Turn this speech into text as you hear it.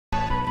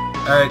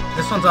Alright,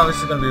 this one's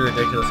obviously gonna be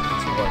ridiculous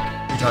because of what?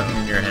 You're talking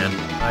in your hand.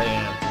 I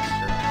am.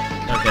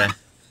 Okay.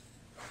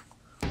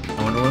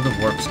 I wonder where the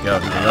warps go.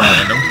 Do they go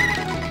random?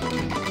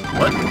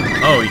 What?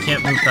 Oh, you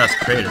can't move past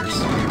craters.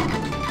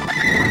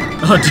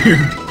 Oh, dude.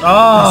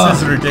 Oh!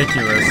 This is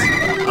ridiculous.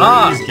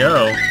 Where do these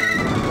go?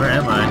 Where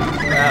am I?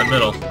 In the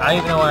middle. I don't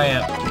even know where I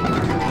am.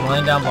 I'm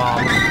laying down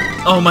bombs.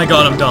 Oh my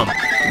god, I'm dumb.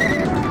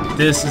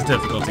 This is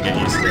difficult to get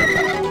used to.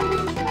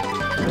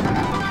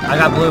 I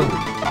got blue.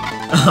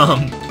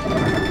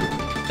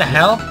 What the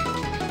hell?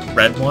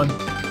 Red one?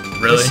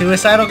 Really? The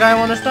suicidal guy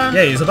won this time?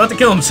 Yeah, he's about to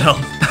kill himself.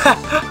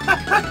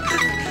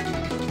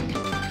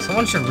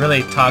 Someone should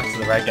really talk to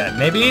the red guy.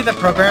 Maybe the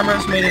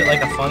programmers made it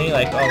like a funny,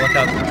 like, oh, look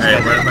out.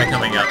 Alright, where am I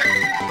coming up?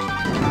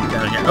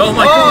 Down here. Oh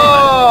my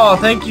god!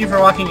 Oh, thank you for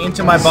walking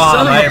into my bomb.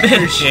 Son of a I bitch.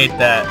 appreciate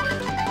that.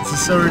 This is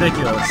so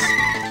ridiculous.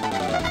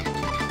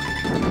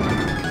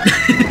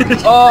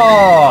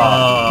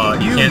 Oh,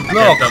 you can't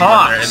little get them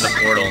when they're in cocks. the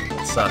portal.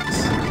 It sucks.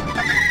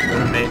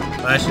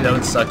 Well, actually, that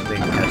would suck if they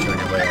can catch you on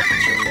your way off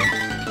and shit, though.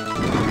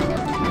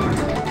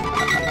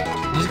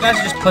 These guys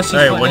are just pushing.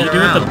 Alright, what do you do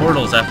with the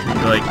portals after you,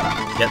 like,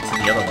 get to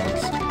the other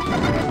ones?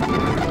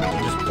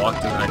 You just walk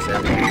to the next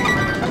area.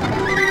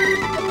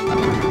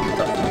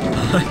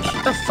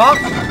 What the fuck?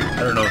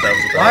 I don't know what that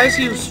was about. Why is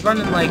he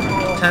running like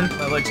 10?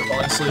 My legs are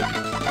falling asleep.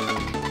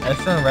 I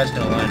feel like Red's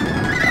gonna win.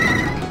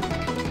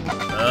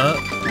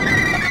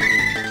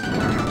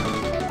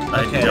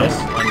 I Okay, don't this-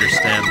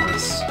 understand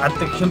this.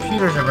 The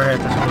computers are better at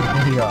this one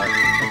than we are.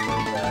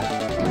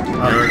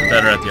 You're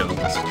better at the other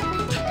ones.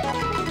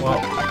 Well,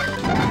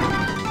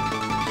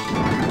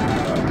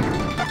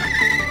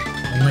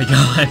 Oh my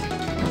god.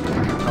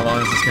 How long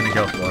is this gonna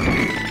go for?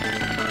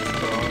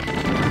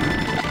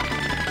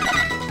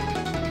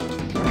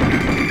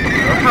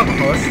 look how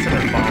close to the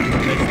bomb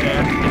they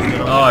stand.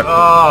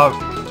 Oh,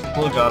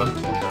 Blue got him.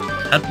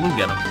 how'd blue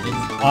get him? You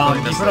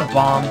put a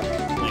bomb,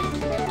 like,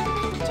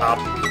 top,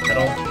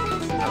 middle,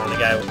 and the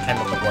guy came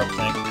up the warp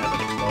thing as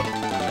it exploded.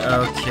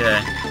 Okay.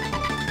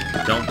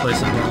 Don't place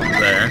a bomb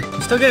there.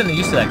 I'm still getting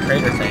used to that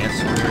crater thing,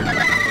 it's weird.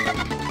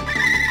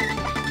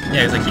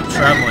 Yeah, because I keep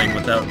traveling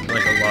without,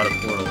 like, a lot of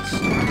portals.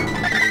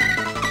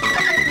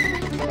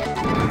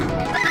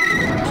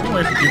 There's no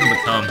way for people to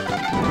come.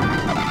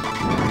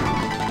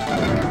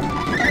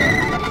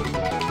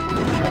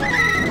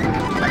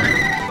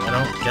 I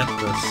don't get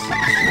this.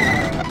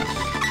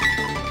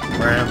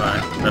 Where am I?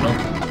 Middle?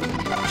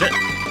 Shit!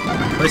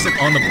 Place it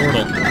on the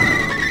portal.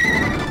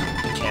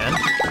 You can?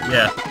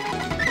 Yeah.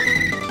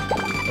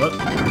 What?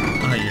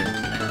 Oh, you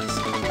ass.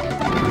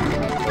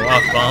 Go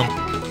off, bomb.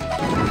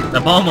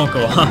 That bomb won't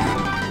go off.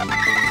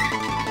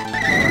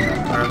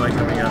 Where am I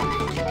coming up?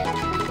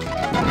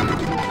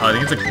 Oh, I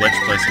think it's a glitch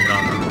placing it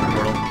on the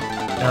portal.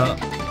 No.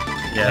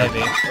 Yeah.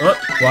 Maybe. Oh,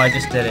 Well, I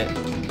just did it.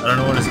 I don't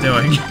know what it's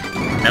doing.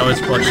 Now it's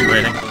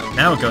fluctuating.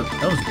 Now it goes.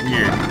 That was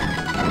weird.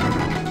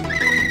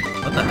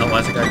 What the hell? Why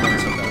is the guy going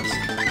so fast?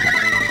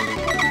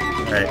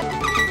 Alright.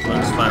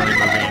 Blue's finally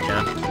moving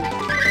again.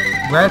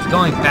 Red's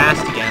going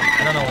fast again.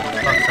 I don't know what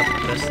the fuck's up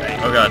with this thing.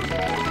 Oh god.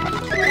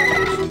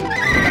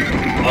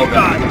 Oh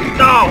god.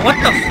 No! What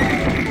the f-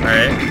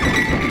 Alright.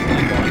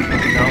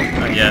 No.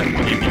 Not yet.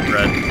 He beat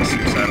red.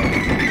 Suicidal.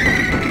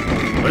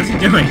 What is he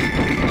doing?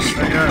 Just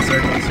running around in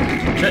circles.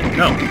 Shit.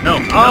 No. No.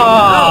 No.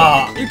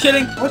 Oh! No. Are you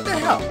kidding? What the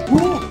hell?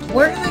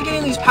 Where are they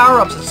getting these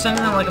power-ups? It's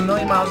sending them like a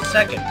million miles a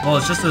second. Well,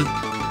 it's just a. Did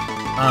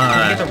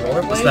you get the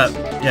rollerblades? It's that,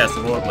 yeah, it's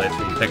the rollerblades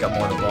where you pick up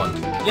more than one.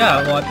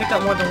 Yeah, well, I picked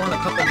up more than one a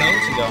couple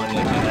games ago and you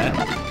didn't do that.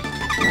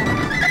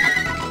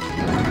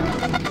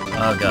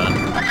 Oh god.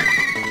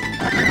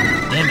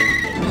 Damn it.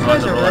 These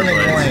guys are really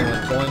annoying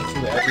with going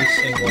through every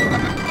single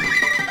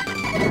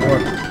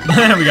warp.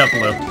 We got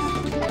blue.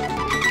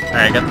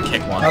 Alright, I got the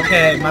kick one.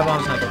 Okay, my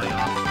bomb's not going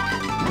off.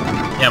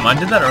 Yeah, mine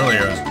did that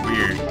earlier. It was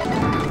weird.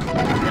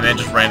 And it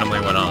just randomly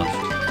went off.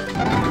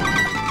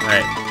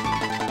 Alright.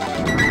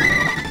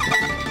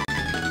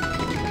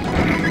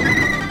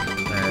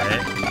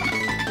 Alright.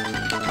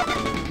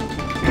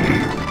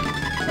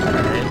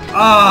 Alright.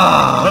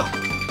 Ah!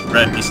 Oh,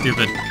 red, be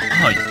stupid.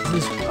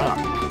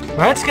 Oh,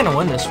 Red's gonna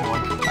win this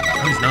one. no,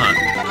 he's not.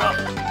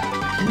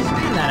 He's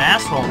being that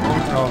asshole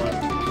going through all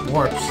the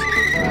warps.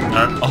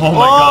 Oh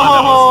my god,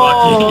 that was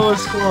lucky. Oh, it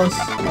was close.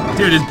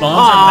 Dude, his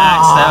bombs are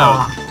maxed out.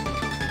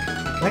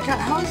 That guy,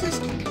 how is this?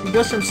 He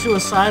goes from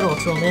suicidal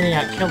to a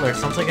maniac killer.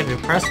 Sounds like a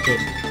depressed kid.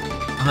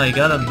 Oh, you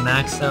got a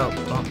maxed out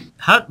bomb.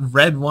 How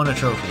red won a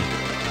trophy?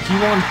 He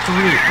won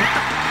 3.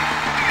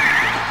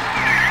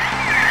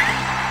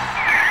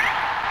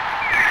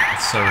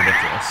 It's so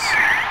ridiculous.